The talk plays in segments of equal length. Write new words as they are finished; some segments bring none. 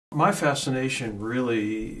My fascination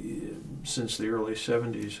really since the early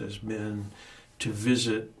 70s has been to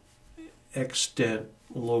visit extant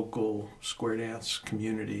local square dance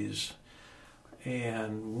communities.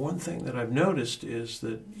 And one thing that I've noticed is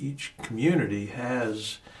that each community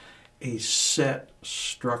has a set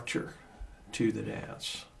structure to the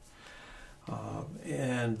dance.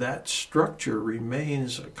 And that structure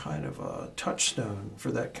remains a kind of a touchstone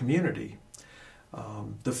for that community.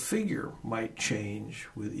 The figure might change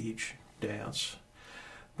with each dance,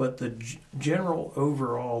 but the general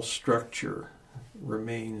overall structure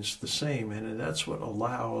remains the same, and that's what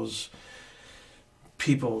allows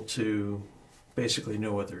people to basically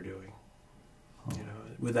know what they're doing,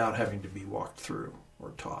 without having to be walked through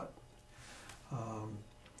or taught.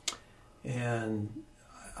 And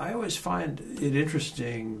I always find it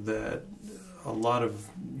interesting that a lot of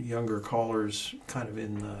younger callers kind of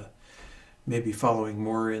in the maybe following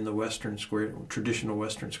more in the traditional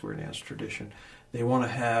Western square dance tradition, they want to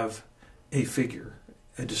have a figure,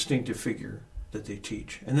 a distinctive figure that they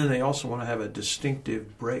teach. And then they also want to have a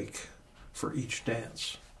distinctive break for each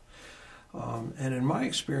dance. And in my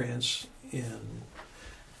experience in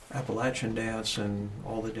Appalachian dance and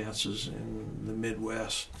all the dances in the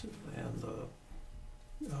Midwest and the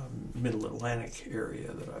Middle Atlantic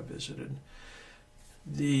area that I visited,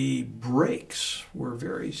 the breaks were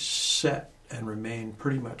very set and remained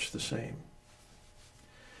pretty much the same.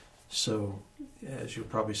 So, as you'll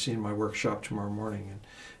probably see in my workshop tomorrow morning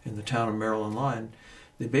in the town of Maryland Line,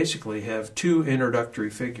 they basically have two introductory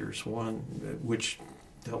figures, one which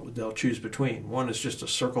they'll choose between. One is just a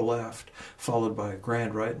circle left, followed by a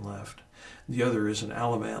grand right and left. The other is an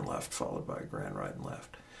Alaman left, followed by a grand right and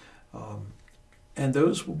left. And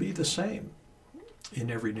those will be the same in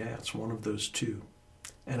every dance, one of those two.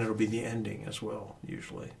 And it'll be the ending as well,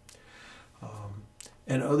 usually.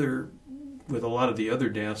 With a lot of the other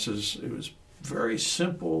dances, it was very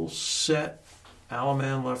simple, set,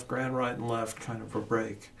 Alaman left, grand right and left, kind of a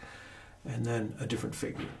break, and then a different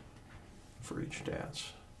figure for each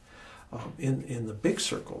dance. In the big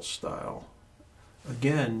circle style,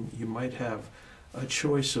 again, you might have a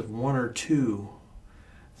choice of one or two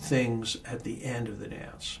things at the end of the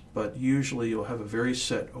dance, but usually you'll have a very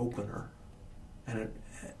set opener, and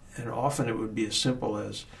often it would be as simple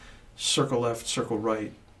as circle left, circle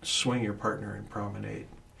right, swing your partner and promenade,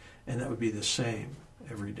 and that would be the same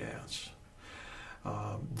every dance.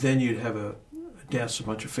 Then you'd have dance a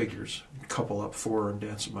bunch of figures, couple up four and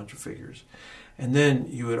dance a bunch of figures. And then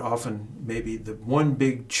you would often, maybe the one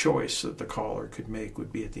big choice that the caller could make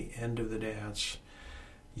would be at the end of the dance,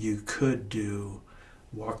 you could do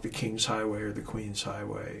Walk the King's Highway or the Queen's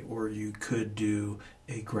Highway, or you could do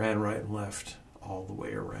a grand right and left all the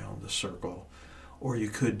way around the circle, or you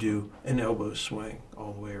could do an elbow swing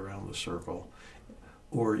all the way around the circle,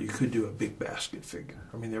 or you could do a big basket figure.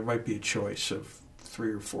 I mean, there might be a choice of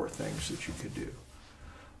 3 or 4 things that you could do.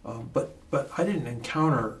 But I didn't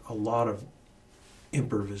encounter a lot of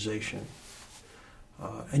improvisation.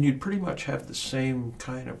 And you'd pretty much have the same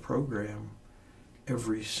kind of program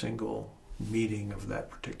every single meeting of that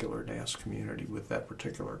particular dance community with that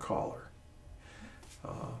particular caller.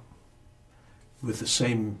 With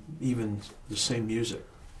even the same music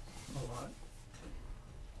a lot.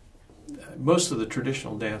 Most of the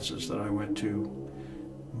traditional dances that I went to,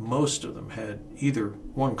 most of them had either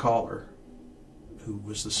one caller who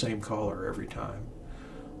was the same caller every time,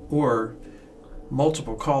 or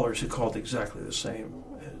multiple callers who called exactly the same,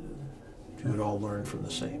 who had all learned from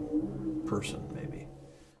the same person, maybe.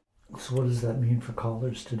 So what does that mean for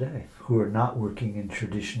callers today who are not working in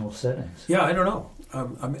traditional settings? Yeah, I don't know.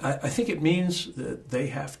 I think it means that they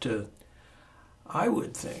have to, I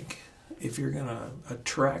would think, if you're going to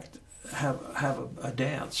have a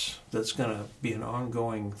dance that's going to be an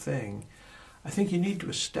ongoing thing, I think you need to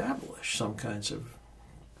establish some kinds of,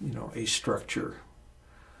 a structure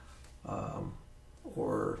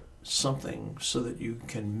or something so that you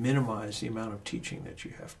can minimize the amount of teaching that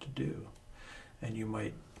you have to do. And you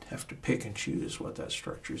might have to pick and choose what that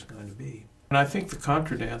structure is going to be. And I think the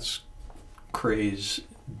contra dance craze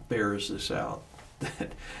bears this out,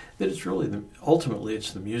 that it's really ultimately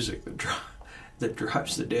it's the music that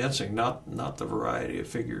drives the dancing, not the variety of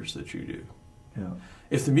figures that you do. Yeah.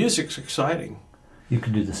 If the music's exciting, you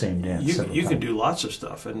can do the same dance. You can do lots of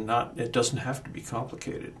stuff, and it doesn't have to be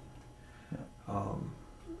complicated. Yeah.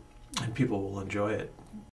 And people will enjoy it.